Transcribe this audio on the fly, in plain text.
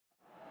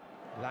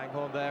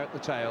Langhorne there at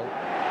the tail.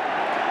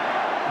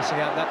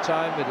 Missing out that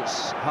time, but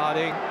it's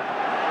Harding.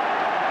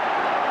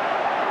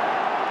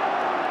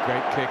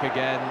 Great kick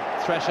again.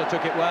 Thresher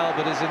took it well,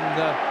 but is in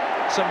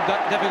some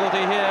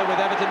difficulty here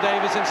with Everton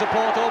Davies in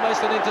support.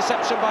 Almost an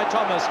interception by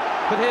Thomas.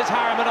 But here's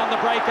Harriman on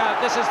the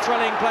breakout. This is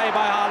thrilling play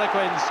by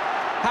Harlequins.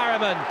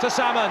 Harriman to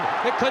Salmon.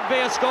 It could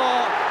be a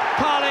score.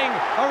 Carling,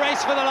 a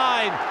race for the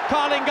line.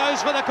 Carling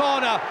goes for the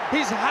corner.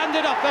 He's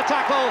handed off the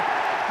tackle.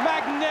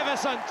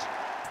 Magnificent.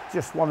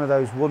 Just one of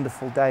those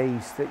wonderful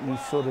days that you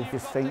sort of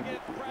just think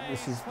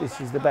this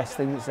is the best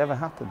thing that's ever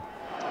happened.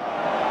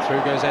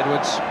 Through goes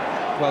Edwards.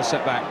 Well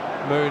set back.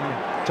 Moon,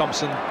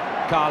 Thompson,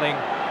 Carling.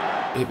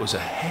 It was a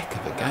heck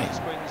of a game,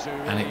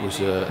 and it was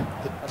the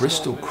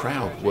Bristol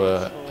crowd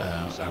were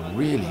a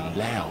really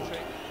loud,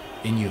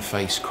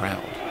 in-your-face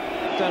crowd.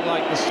 Don't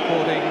like the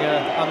sporting,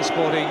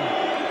 unsporting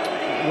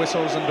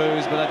whistles and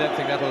boos, but I don't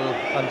think that'll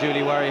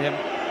unduly worry him.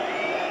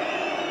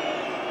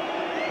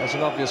 There's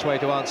an obvious way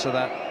to answer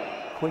that.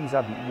 Quins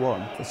hadn't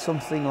won for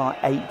something like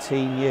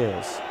 18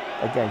 years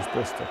against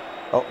Bristol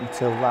up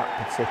until that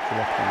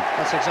particular point.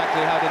 That's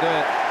exactly how to do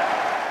it.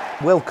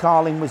 Will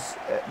Carling was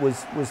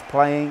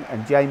playing,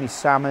 and Jamie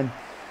Salmon.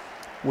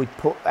 We'd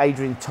put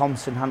Adrian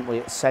Thompson, hadn't we,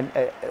 at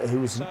centre, who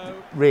was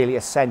really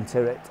a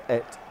centre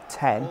at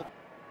 10.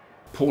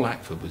 Paul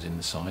Ackford was in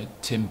the side.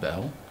 Tim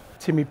Bell.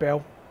 Tim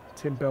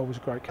Bell was a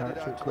great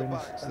character at Quins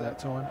at that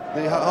time.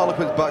 The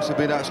Harlequins backs have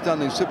been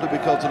outstanding simply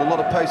because there's a lot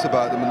of pace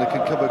about them and they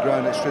can cover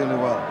ground extremely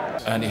well.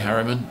 Andy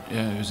Harriman,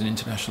 who was an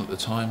international at the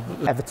time.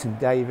 Everton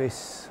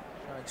Davies,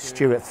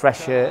 Stuart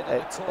Thresher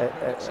at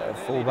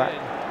fullback.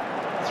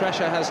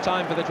 Thresher has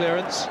time for the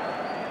clearance.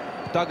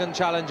 Duggan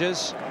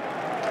challenges.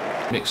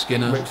 Mick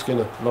Skinner. Mick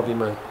Skinner, lovely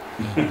man.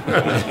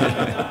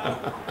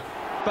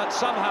 But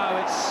somehow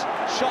it's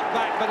shot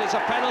back, but it's a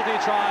penalty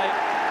try.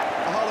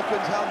 The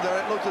Harlequins hand there,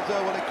 it looked as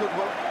though it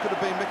could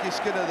have been Mickey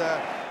Skinner there.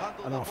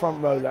 And our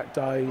front row that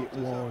day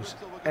was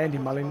Andy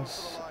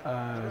Mullins,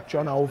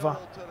 John Olver,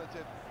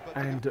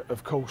 and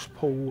of course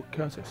Paul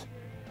Curtis.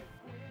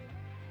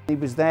 He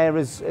was there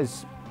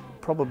as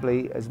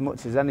probably as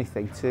much as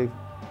anything to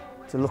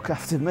look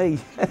after me,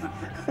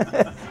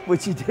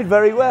 which he did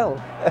very well.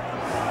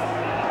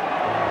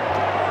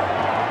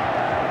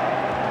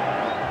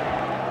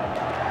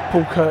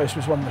 Paul Curtis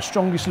was one of the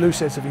strongest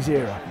looseheads of his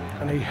era,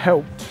 and he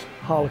helped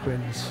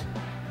Harlequins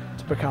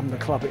to become the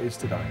club it is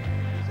today.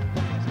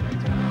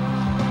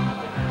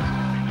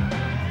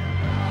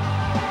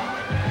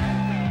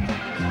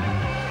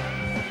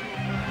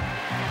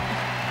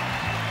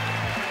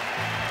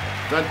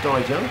 Dad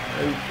died young,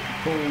 and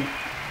Paul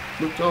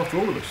looked after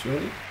all of us,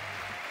 really.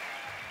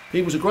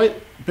 He was a great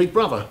big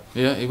brother.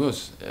 Yeah, he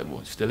was.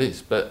 Well, still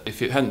is. But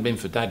if it hadn't been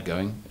for Dad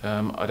going,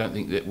 I don't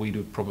think that we'd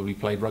have probably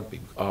played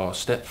rugby. Our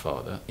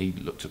stepfather, he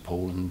looked at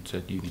Paul and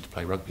said, "You need to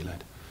play rugby,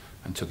 lad,"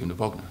 and took him to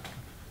Bognor.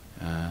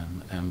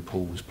 And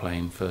Paul was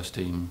playing first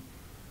team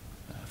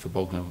for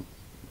Bognor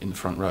in the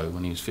front row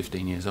when he was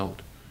 15 years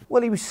old.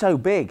 Well, he was so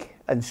big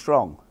and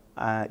strong,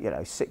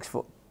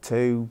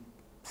 6'2",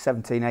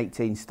 17,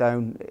 18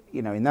 stone.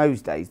 You know, in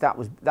those days,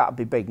 that'd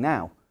be big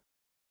now.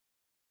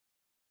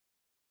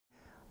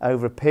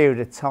 Over a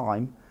period of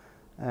time,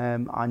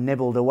 I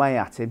nibbled away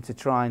at him to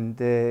try and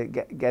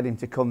get him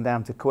to come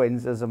down to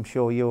Quins, as I'm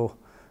sure you're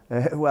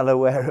well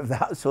aware of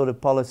that sort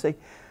of policy.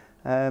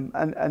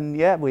 And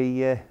yeah,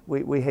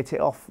 we hit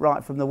it off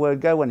right from the word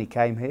go when he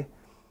came here.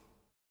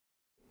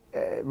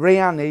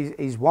 Rhian,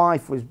 his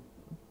wife, was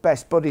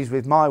best buddies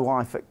with my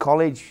wife at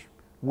college.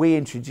 We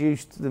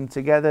introduced them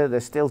together.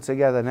 They're still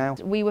together now.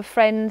 We were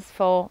friends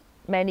for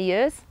many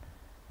years,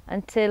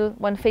 until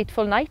one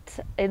fateful night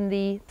in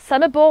the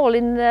summer ball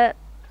in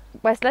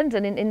West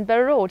London, in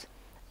Borough Road.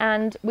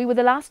 And we were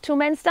the last two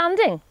men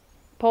standing,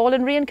 Paul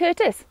and Rhian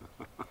Curtis.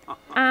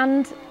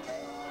 And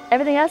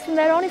everything else from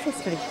there on is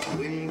history.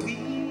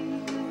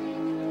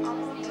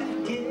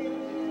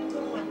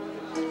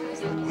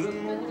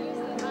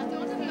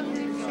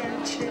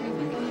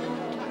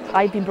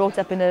 I've been brought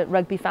up in a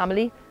rugby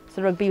family,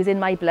 so rugby was in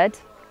my blood.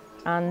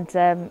 And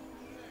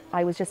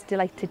I was just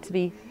delighted to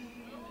be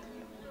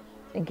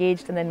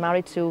engaged and then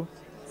married to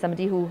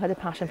somebody who had a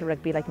passion for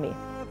rugby like me.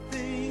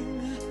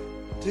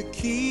 To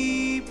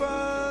keep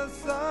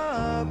us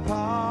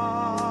apart.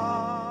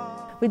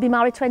 We'll be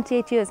married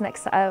 28 years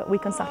next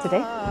week on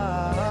Saturday.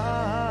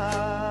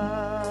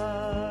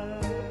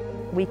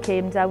 We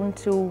came down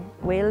to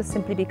Wales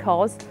simply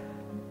because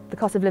the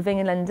cost of living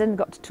in London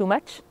got too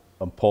much.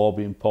 And Paul,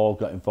 being Paul,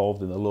 got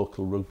involved in the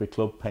local rugby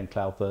club,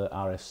 Penclough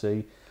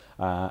RSC.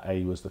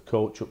 He was the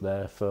coach up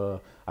there for,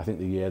 I think,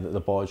 the year that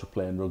the boys were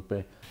playing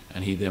rugby.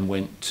 And he then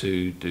went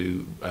to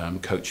do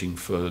coaching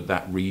for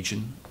that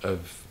region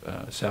of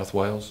South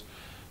Wales,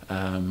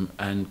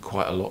 and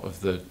quite a lot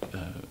of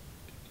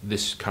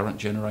this current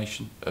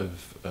generation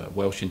of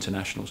Welsh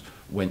internationals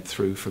went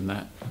through from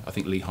that. I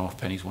think Lee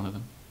Halfpenny's one of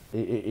them.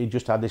 He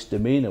just had this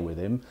demeanour with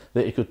him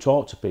that he could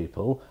talk to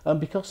people, and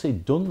because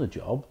he'd done the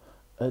job,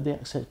 they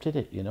accepted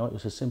it, you know, it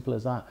was as simple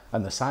as that.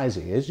 And the size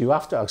he is, you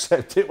have to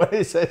accept it when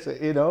he says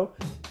it, you know.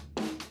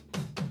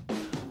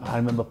 I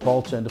remember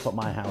Paul turned up at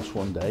my house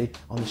one day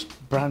on this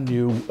brand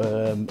new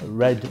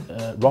red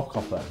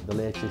Rockhopper, the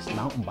latest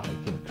mountain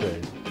biking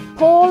craze.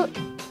 Paul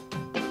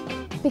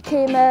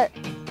became a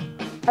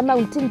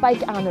mountain bike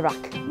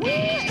anorak.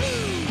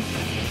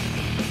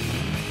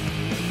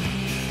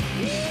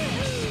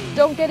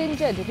 Don't get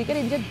injured. If you get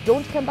injured,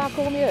 don't come back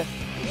home here.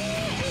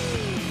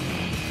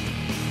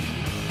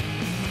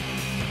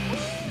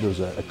 There was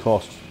a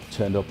course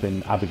turned up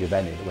in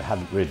Abergavenny that we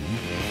hadn't ridden.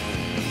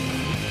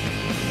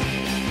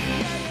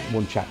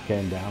 One chap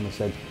came down and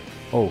said,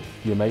 "Oh,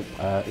 your mate,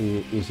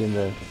 he's in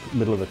the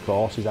middle of the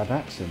course, he's had an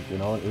accident, you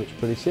know, it looks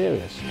pretty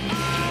serious."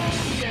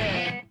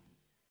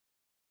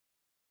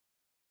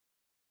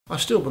 I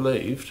still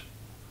believed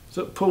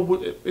that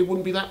Paul it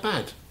wouldn't be that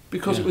bad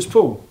because it was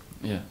Paul.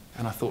 Yeah,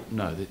 and I thought,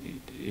 no,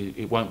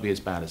 it won't be as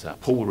bad as that.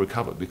 Paul will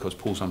recover because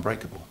Paul's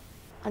unbreakable.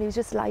 And he was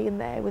just lying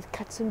there with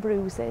cuts and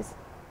bruises.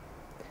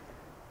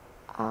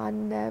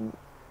 And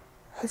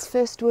his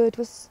first word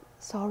was,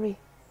 "Sorry."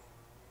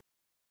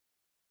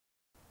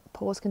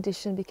 Paul's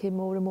condition became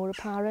more and more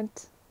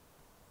apparent,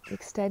 the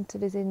extent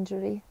of his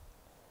injury.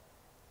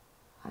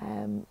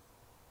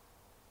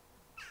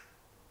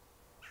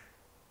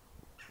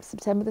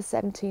 September the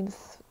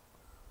 17th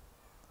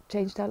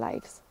changed our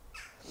lives.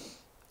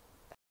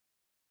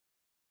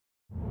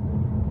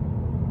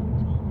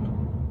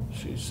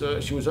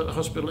 She was at the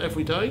hospital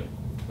every day,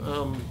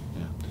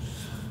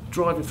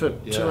 driving for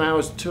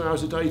 2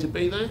 hours a day to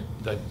be there.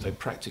 They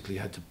practically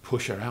had to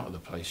push her out of the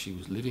place. She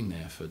was living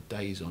there for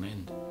days on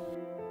end.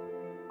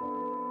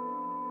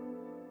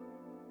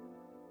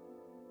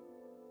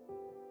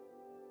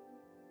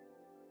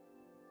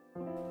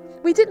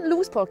 We didn't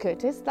lose Paul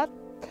Curtis.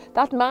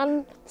 That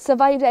man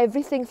survived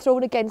everything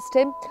thrown against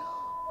him.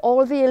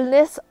 All the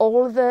illness,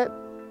 all the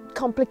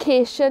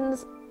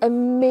complications,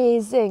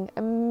 amazing,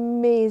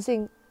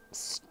 amazing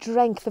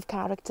strength of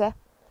character.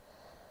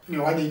 You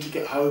know, I need to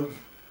get home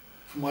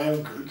for my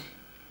own good,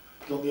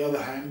 but on the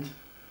other hand,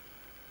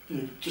 you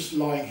know, just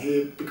lying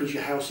here because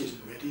your house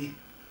isn't ready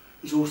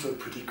is also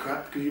pretty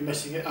crap because you're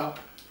messing it up.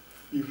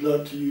 You've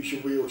learned to use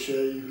your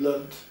wheelchair, you've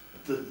learnt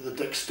the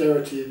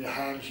dexterity in your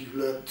hands, you've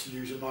learnt to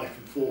use a knife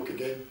and fork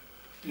again.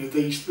 You know,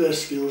 their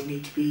skills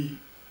need to be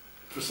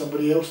for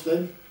somebody else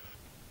then.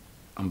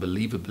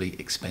 Unbelievably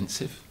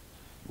expensive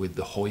with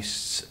the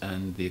hoists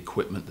and the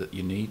equipment that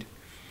you need.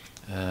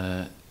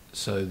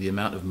 So the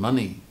amount of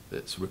money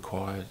that's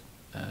required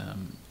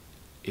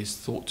is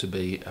thought to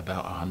be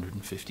about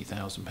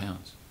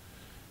 £150,000.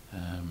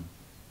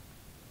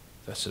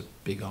 That's a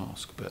big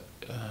ask, but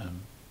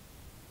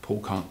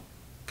Paul can't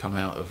come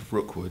out of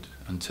Rookwood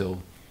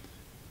until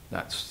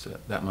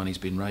that money's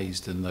been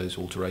raised and those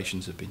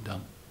alterations have been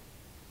done.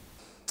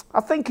 I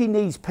think he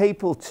needs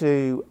people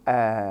to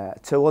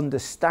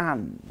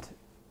understand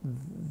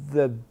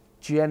the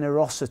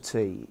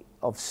generosity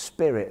of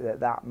spirit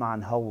that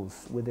man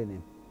holds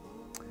within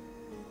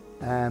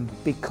him.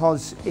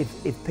 Because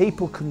if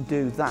people can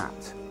do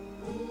that,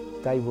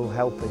 they will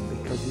help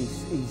him, because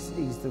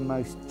he's the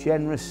most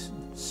generous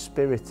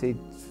spirited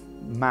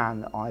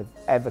man I've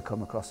ever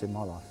come across in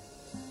my life.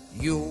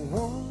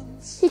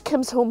 He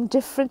comes home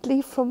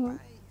differently from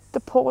the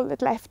Paul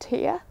that left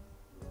here,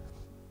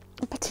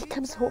 but he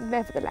comes home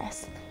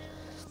nevertheless.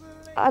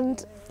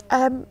 And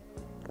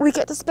we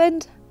get to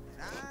spend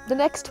the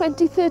next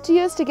 20, 30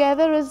 years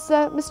together as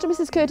Mr. and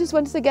Mrs. Curtis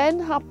once again,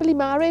 happily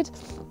married,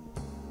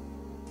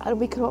 and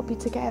we can all be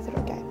together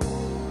again.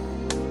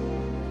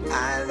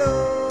 I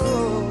love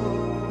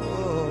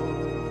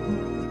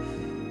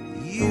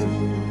you.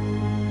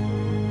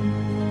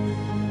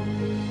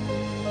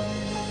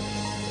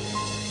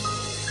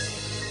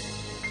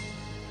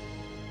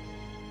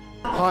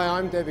 Hi,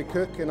 I'm David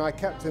Cook and I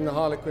captain the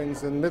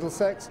Harlequins in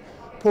Middlesex.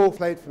 Paul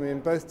played for me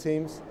in both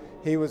teams.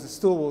 He was a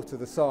stalwart to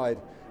the side,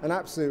 an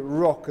absolute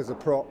rock as a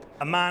prop.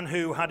 A man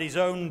who had his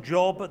own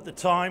job at the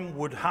time,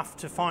 would have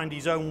to find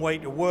his own way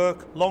to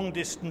work, long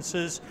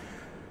distances,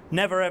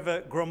 never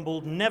ever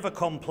grumbled, never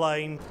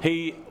complained.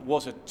 He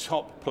was a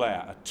top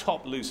player, a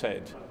top loose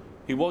head.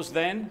 He was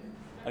then,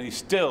 and he's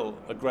still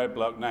a great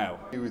bloke now.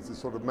 He was the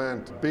sort of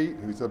man to beat.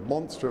 He was a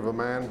monster of a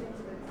man,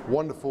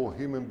 wonderful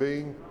human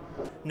being.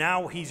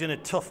 Now he's in a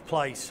tough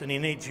place and he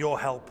needs your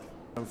help.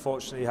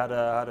 Unfortunately, he had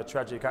a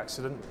tragic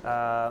accident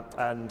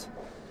and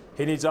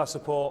he needs our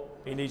support,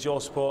 he needs your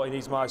support, he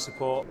needs my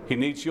support. He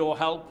needs your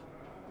help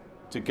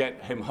to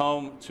get him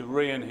home to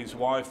Rhian, his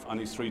wife and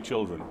his 3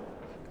 children.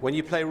 When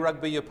you play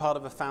rugby, you're part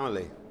of a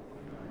family.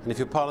 And if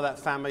you're part of that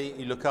family,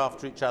 you look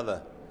after each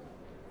other.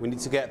 We need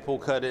to get Paul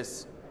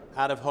Curtis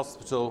out of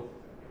hospital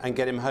and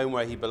get him home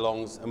where he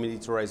belongs, and we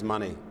need to raise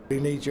money. He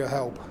needs your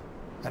help,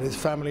 and his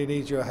family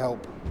needs your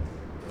help.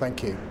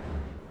 Thank you.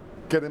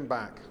 Get him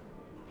back.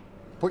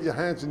 Put your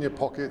hands in your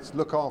pockets,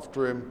 look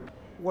after him.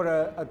 What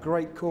a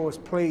great cause.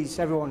 Please,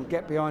 everyone,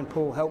 get behind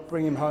Paul, help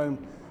bring him home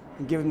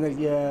and give him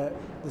the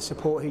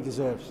support he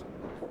deserves.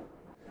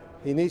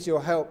 He needs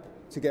your help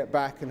to get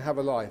back and have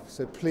a life.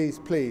 So please,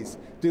 please,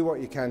 do what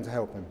you can to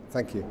help him.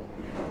 Thank you.